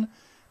discipline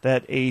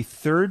that a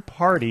third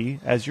party,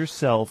 as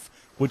yourself,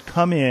 would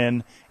come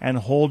in and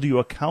hold you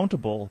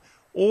accountable.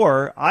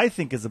 Or, I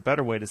think is a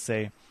better way to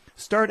say,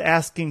 start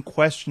asking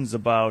questions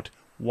about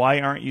why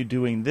aren't you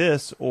doing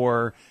this,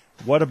 or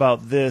what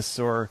about this,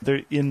 or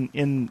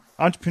in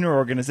entrepreneur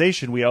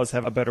organization, we always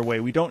have a better way.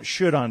 We don't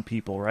should on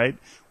people, right?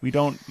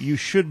 You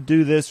should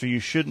do this or you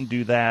shouldn't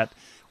do that.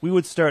 We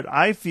would start,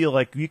 I feel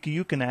like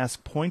you can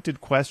ask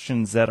pointed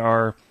questions that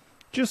are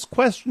just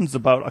questions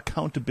about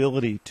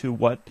accountability to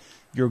what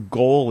your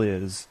goal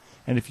is.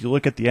 And if you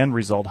look at the end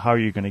result, how are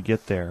you going to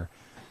get there?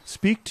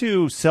 Speak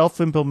to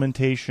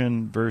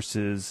self-implementation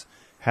versus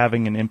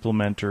having an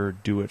implementer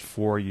do it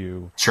for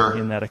you. Sure.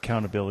 In that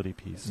accountability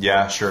piece.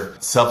 Yeah, sure.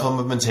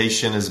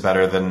 Self-implementation is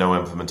better than no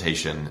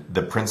implementation.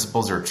 The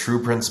principles are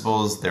true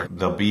principles.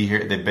 They'll be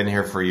here. They've been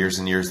here for years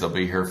and years. They'll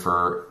be here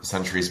for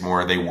centuries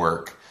more. They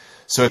work.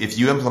 So if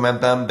you implement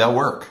them, they'll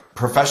work.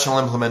 Professional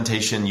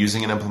implementation,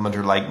 using an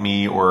implementer like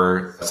me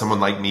or someone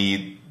like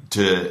me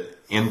to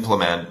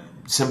implement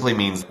simply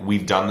means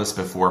we've done this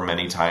before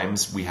many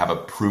times. We have a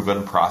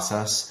proven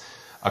process.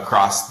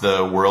 Across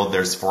the world,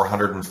 there's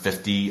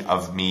 450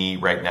 of me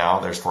right now.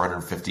 There's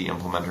 450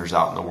 implementers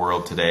out in the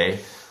world today,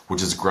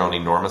 which has grown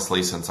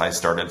enormously since I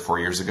started 4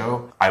 years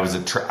ago. I was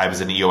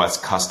an EOS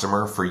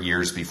customer for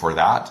years before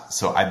that,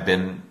 so I've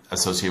been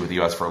associated with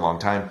EOS for a long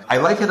time. I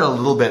like it a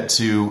little bit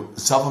too.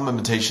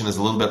 Self-implementation is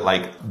a little bit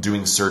like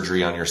doing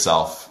surgery on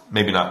yourself.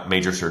 Maybe not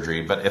major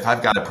surgery, but if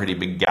I've got a pretty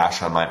big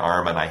gash on my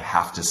arm and I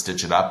have to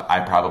stitch it up, I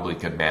probably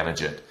could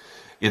manage it.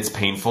 It's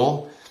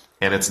painful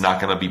and it's not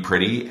going to be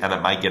pretty and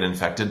it might get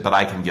infected, but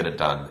I can get it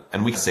done.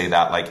 And we say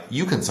that like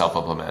you can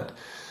self-implement.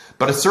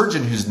 But a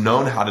surgeon who's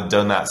known how to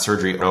do that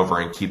surgery over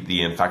and keep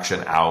the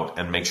infection out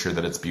and make sure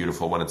that it's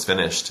beautiful when it's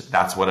finished,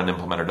 that's what an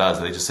implementer does.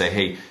 They just say,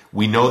 hey,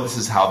 we know this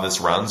is how this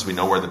runs. We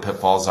know where the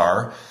pitfalls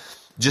are.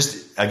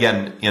 Just,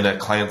 again, in a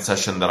client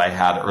session that I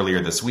had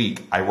earlier this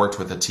week, I worked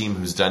with a team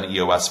who's done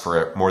EOS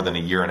for more than a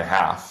year and a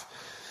half.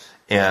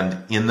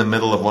 And in the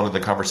middle of one of the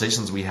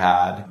conversations we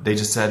had, they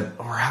just said,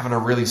 we're having a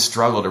really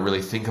struggle to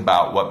really think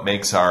about what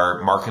makes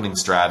our marketing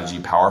strategy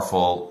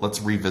powerful.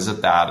 Let's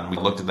revisit that. And we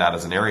looked at that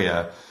as an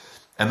area.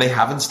 And they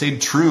haven't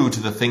stayed true to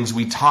the things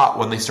we taught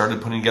when they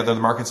started putting together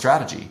the market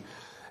strategy.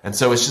 And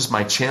so it's just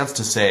my chance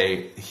to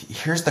say,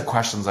 here's the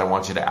questions I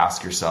want you to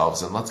ask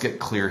yourselves, and let's get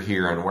clear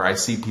here. And where I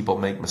see people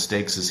make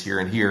mistakes is here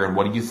and here. And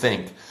what do you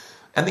think?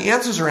 And the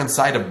answers are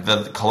inside of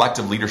the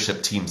collective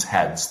leadership team's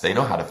heads. They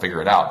know how to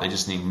figure it out. They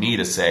just need me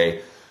to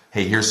say,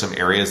 hey, here's some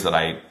areas that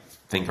I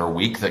think are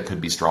weak that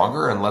could be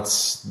stronger, and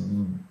let's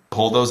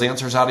pull those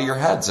answers out of your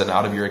heads and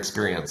out of your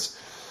experience.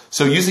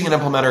 So using an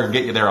implementer can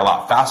get you there a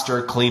lot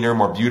faster, cleaner,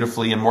 more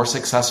beautifully, and more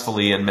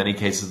successfully in many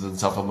cases than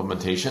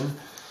self-implementation.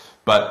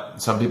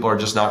 But some people are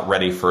just not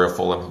ready for a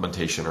full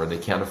implementation, or they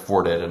can't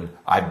afford it. And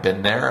I've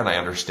been there and I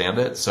understand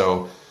it.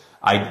 So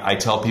I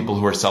tell people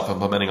who are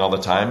self-implementing all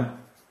the time,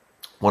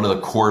 one of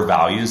the core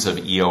values of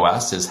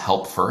EOS is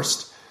help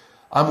first.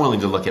 I'm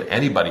willing to look at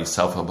anybody's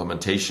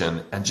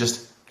self-implementation and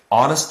just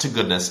honest to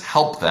goodness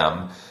help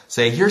them.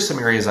 Say, here's some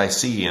areas I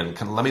see, and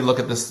let me look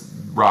at this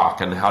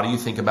rock, and how do you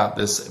think about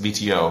this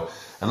VTO?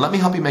 And let me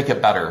help you make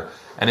it better.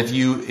 And if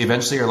you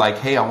eventually are like,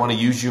 hey, I want to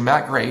use you,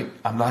 Matt, great.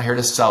 I'm not here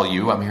to sell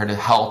you. I'm here to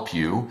help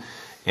you.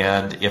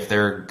 And if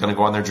they're going to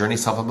go on their journey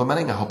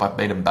self-implementing, I hope I've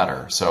made them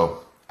better.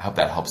 So I hope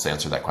that helps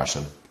answer that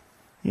question.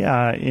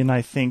 Yeah, and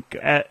I think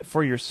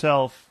for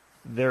yourself,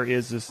 there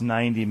is this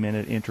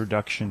 90-minute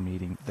introduction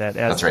meeting that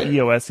as right.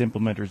 EOS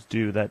implementers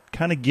do that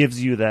kind of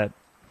gives you that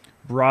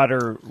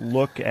broader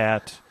look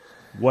at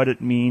what it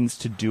means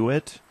to do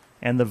it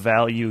and the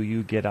value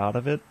you get out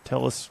of it.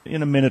 Tell us,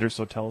 in a minute or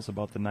so, tell us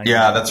about the 90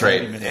 Yeah, that's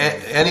right.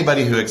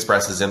 Anybody who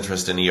expresses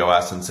interest in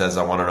EOS and says,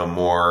 I want to know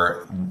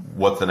more,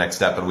 what's the next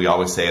step? And we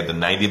always say the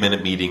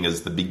 90-minute meeting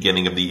is the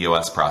beginning of the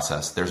EOS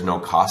process. There's no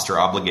cost or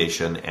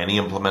obligation. Any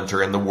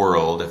implementer in the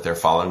world, if they're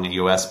following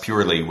EOS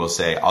purely, will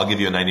say, I'll give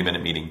you a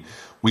 90-minute meeting.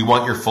 We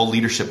want your full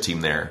leadership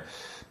team there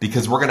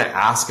because we're going to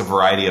ask a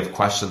variety of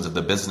questions of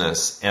the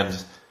business. And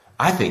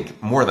I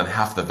think more than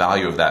half the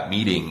value of that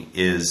meeting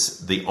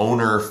is the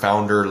owner,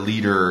 founder,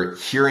 leader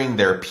hearing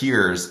their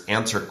peers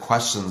answer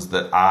questions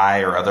that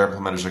I or other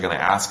implementers are going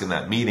to ask in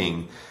that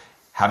meeting,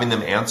 having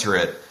them answer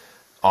it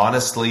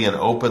honestly and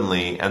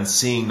openly, and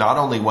seeing not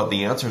only what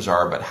the answers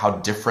are, but how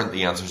different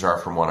the answers are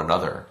from one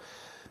another.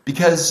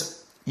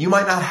 Because you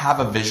might not have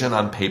a vision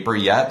on paper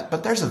yet,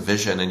 but there's a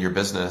vision in your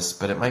business,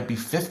 but it might be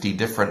 50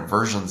 different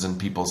versions in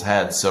people's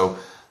heads. So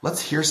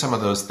let's hear some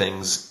of those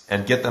things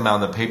and get them on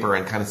the paper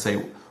and kind of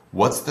say,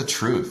 what's the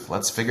truth?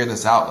 Let's figure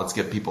this out. Let's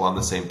get people on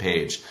the same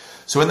page.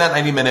 So in that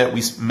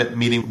 90-minute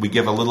meeting, we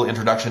give a little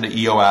introduction to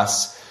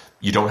EOS.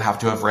 You don't have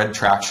to have read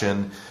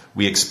Traction.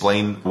 We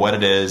explain what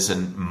it is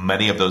and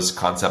many of those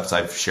concepts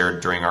I've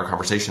shared during our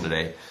conversation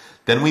today.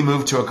 Then we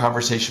move to a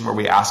conversation where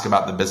we ask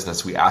about the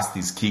business. We ask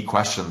these key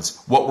questions.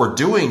 What we're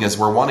doing is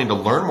we're wanting to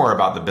learn more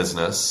about the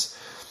business,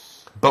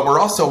 but we're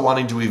also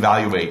wanting to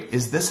evaluate,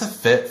 is this a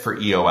fit for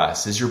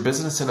EOS? Is your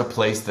business in a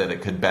place that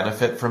it could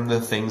benefit from the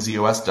things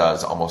EOS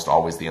does? Almost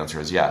always the answer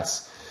is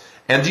yes.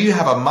 And do you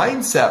have a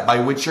mindset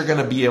by which you're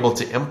going to be able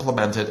to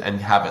implement it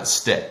and have it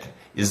stick?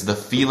 Is the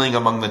feeling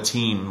among the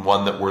team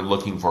one that we're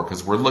looking for?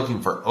 Because we're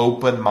looking for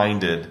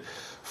open-minded,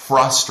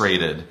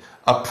 frustrated,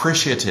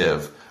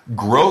 appreciative,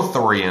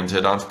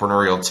 growth-oriented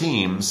entrepreneurial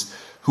teams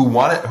who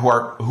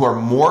are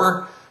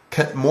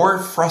more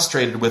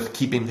frustrated with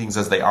keeping things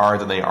as they are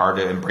than they are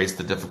to embrace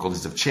the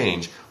difficulties of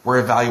change. We're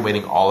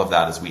evaluating all of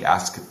that as we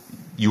ask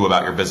you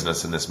about your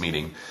business in this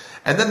meeting.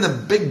 And then the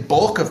big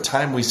bulk of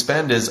time we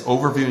spend is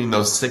overviewing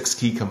those 6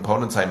 key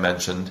components I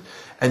mentioned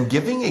and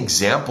giving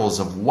examples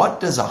of what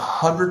does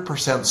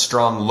 100%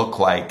 strong look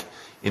like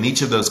in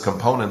each of those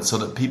components so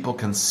that people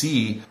can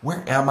see,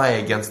 where am I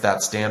against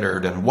that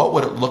standard and what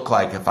would it look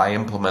like if I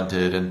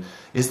implemented, and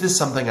is this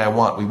something I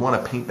want? We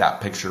want to paint that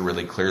picture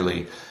really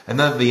clearly. And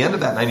then at the end of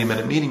that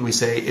 90-minute meeting, we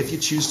say, if you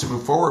choose to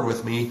move forward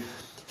with me,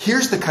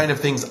 here's the kind of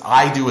things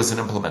I do as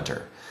an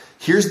implementer.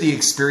 Here's the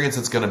experience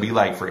it's going to be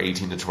like for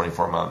 18 to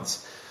 24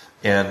 months.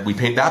 And we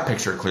paint that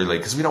picture clearly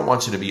because we don't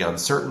want you to be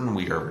uncertain.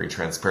 We are very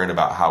transparent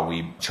about how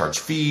we charge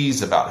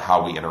fees, about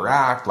how we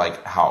interact,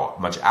 like how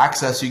much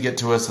access you get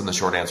to us. And the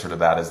short answer to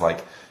that is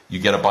like, you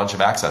get a bunch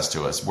of access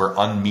to us. We're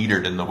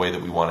unmetered in the way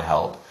that we want to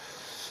help.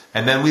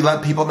 And then we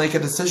let people make a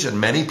decision.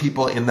 Many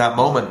people in that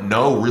moment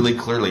know really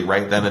clearly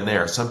right then and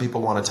there. Some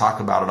people want to talk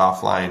about it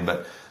offline,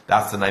 but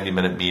that's the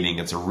 90-minute meeting.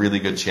 It's a really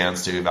good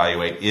chance to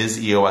evaluate,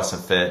 is EOS a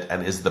fit?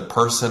 And is the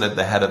person at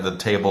the head of the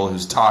table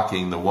who's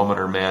talking, the woman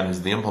or man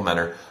who's the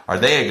implementer, are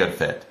they a good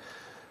fit?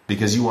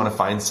 Because you want to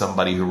find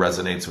somebody who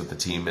resonates with the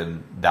team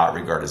in that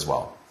regard as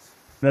well.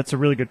 That's a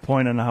really good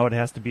point on how it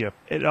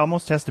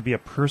almost has to be a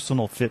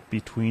personal fit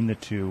between the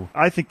two.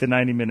 I think the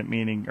 90-minute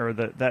meeting, or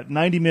that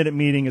 90-minute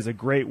meeting, is a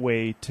great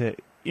way to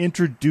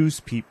introduce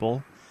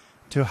people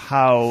to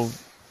how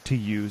to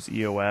use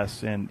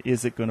EOS and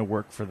is it going to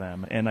work for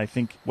them. And I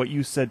think what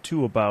you said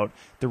too about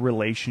the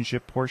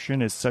relationship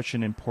portion is such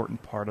an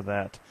important part of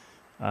that,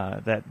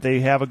 that they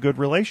have a good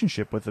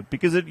relationship with it,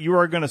 because you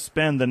are going to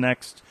spend the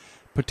next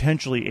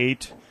potentially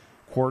 8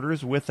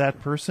 quarters with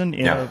that person,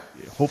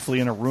 hopefully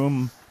in a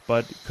room,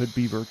 but it could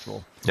be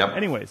virtual. Yep.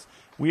 Anyways,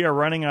 we are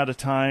running out of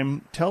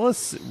time. Tell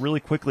us really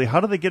quickly, how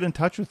do they get in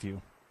touch with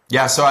you?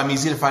 Yeah, so I'm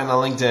easy to find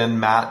on LinkedIn,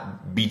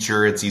 Matt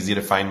Beecher. It's easy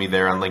to find me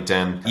there on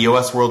LinkedIn.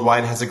 EOS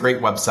Worldwide has a great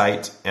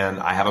website, and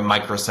I have a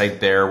microsite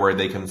there where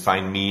they can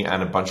find me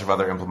and a bunch of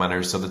other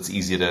implementers, so that's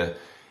easy to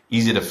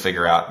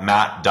figure out.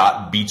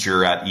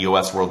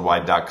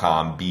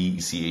 Matt.Beecher@eosworldwide.com,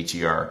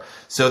 Becher.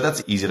 So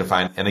that's easy to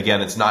find. And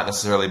again, it's not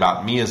necessarily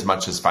about me as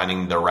much as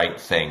finding the right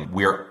thing.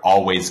 We're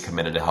always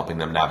committed to helping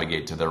them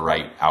navigate to the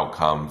right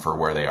outcome for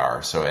where they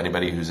are. So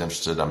anybody who's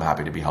interested, I'm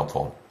happy to be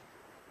helpful.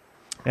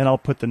 And I'll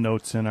put the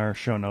notes in our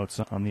show notes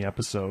on the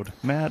episode.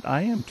 Matt,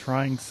 I am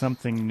trying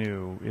something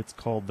new. It's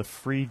called the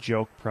Free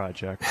Joke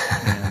Project,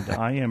 and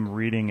I am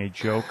reading a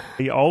joke.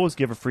 I always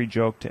give a free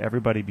joke to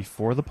everybody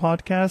before the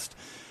podcast,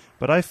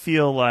 but I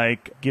feel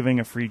like giving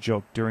a free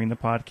joke during the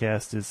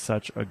podcast is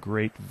such a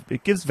great...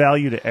 It gives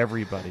value to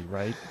everybody,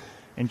 right?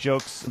 And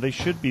jokes, they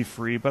should be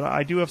free, but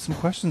I do have some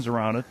questions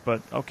around it.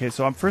 But okay,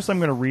 so first I'm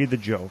going to read the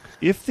joke.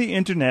 If the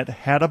internet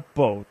had a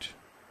boat,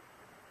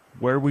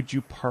 where would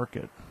you park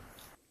it?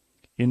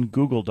 In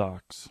Google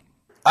Docs.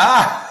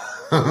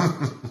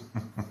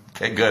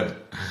 Okay, good.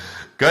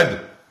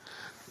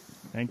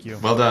 Thank you.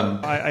 Well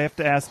done. I have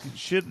to ask,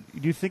 do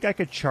you think I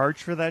could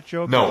charge for that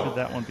joke? No. Or should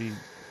that one be...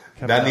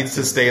 That needs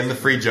to stay in the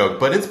free joke,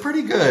 but it's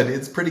pretty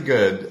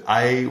good.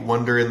 I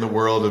wonder in the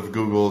world of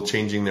Google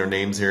changing their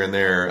names here and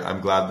there,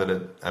 I'm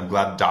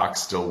glad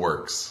Docs still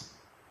works.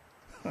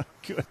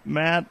 Good.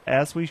 Matt,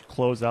 as we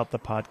close out the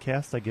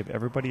podcast, I give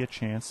everybody a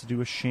chance to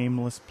do a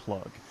shameless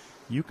plug.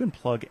 You can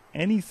plug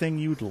anything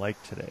you'd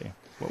like today.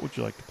 What would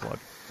you like to plug?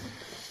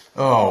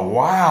 Oh,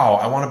 wow.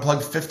 I want to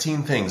plug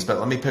 15 things, but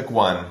let me pick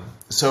one.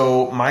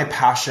 So my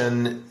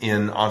passion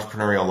in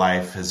entrepreneurial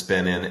life has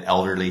been in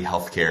elderly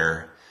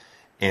healthcare.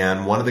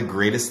 And one of the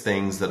greatest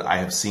things that I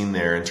have seen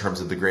there in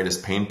terms of the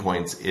greatest pain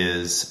points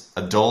is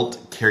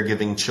adult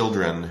caregiving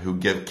children who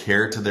give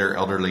care to their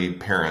elderly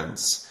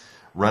parents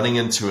running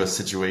into a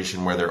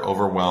situation where they're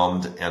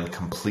overwhelmed and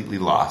completely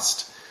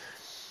lost.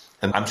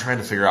 And I'm trying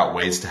to figure out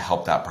ways to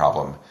help that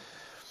problem.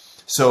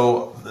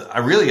 So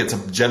it's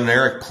a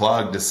generic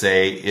plug to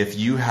say if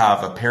you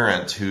have a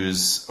parent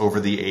who's over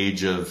the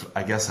age of,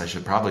 I guess I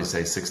should probably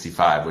say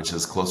 65, which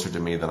is closer to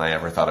me than I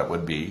ever thought it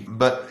would be.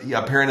 But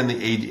a parent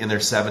in their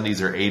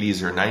 70s or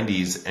 80s or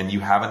 90s, and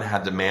you haven't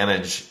had to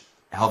manage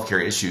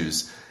healthcare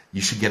issues,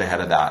 you should get ahead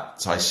of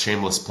that. So I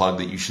shameless plug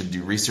that you should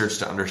do research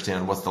to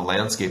understand what's the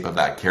landscape of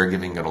that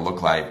caregiving going to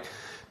look like,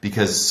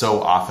 because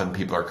so often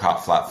people are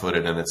caught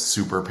flat-footed and it's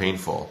super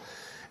painful.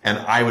 And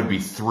I would be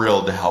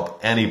thrilled to help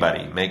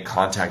anybody make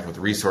contact with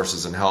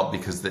resources and help,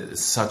 because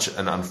it's such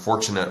an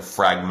unfortunate,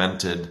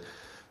 fragmented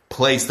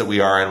place that we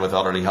are in with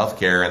elderly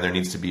healthcare, and there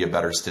needs to be a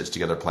better stitched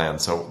together plan.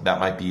 So that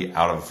might be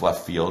out of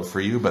left field for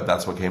you, but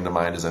that's what came to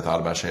mind as I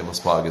thought about shameless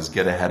plug, is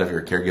get ahead of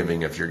your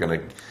caregiving if you're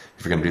gonna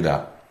do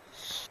that.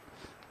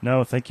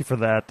 No, thank you for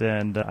that.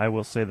 And I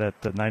will say that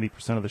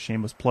 90% of the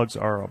shameless plugs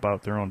are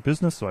about their own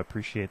business, so I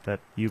appreciate that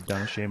you've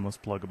done a shameless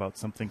plug about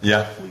something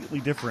completely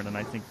different. And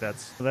I think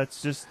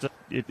that's just,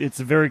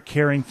 it's a very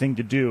caring thing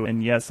to do.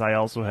 And yes, I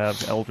also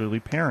have elderly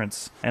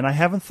parents, and I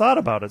haven't thought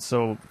about it.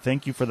 So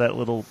thank you for that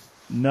little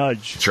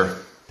nudge to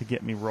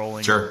get me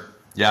rolling. Sure.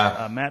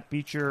 Yeah. Matt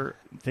Beecher,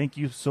 thank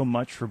you so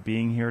much for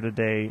being here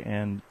today,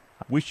 and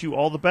wish you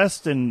all the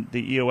best in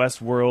the EOS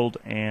world.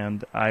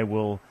 And I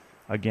will...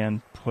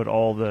 again, put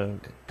all the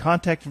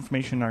contact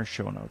information in our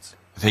show notes.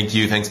 Thank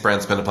you. Thanks, Brent.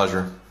 It's been a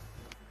pleasure.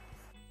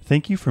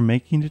 Thank you for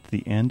making it to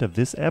the end of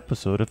this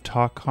episode of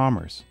Talk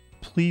Commerce.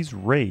 Please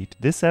rate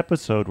this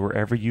episode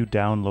wherever you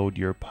download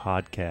your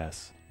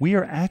podcasts. We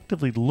are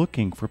actively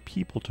looking for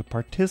people to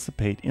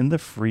participate in the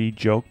Free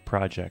Joke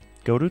Project.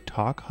 Go to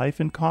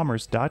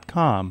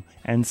talk-commerce.com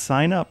and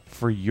sign up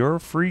for your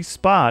free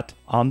spot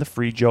on the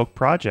Free Joke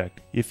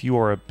Project. If you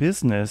are a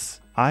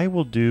business, I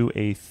will do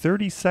a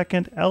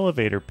 30-second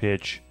elevator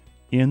pitch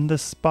in the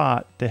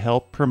spot to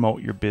help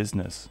promote your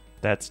business.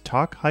 That's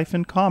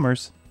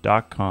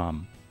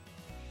talk-commerce.com.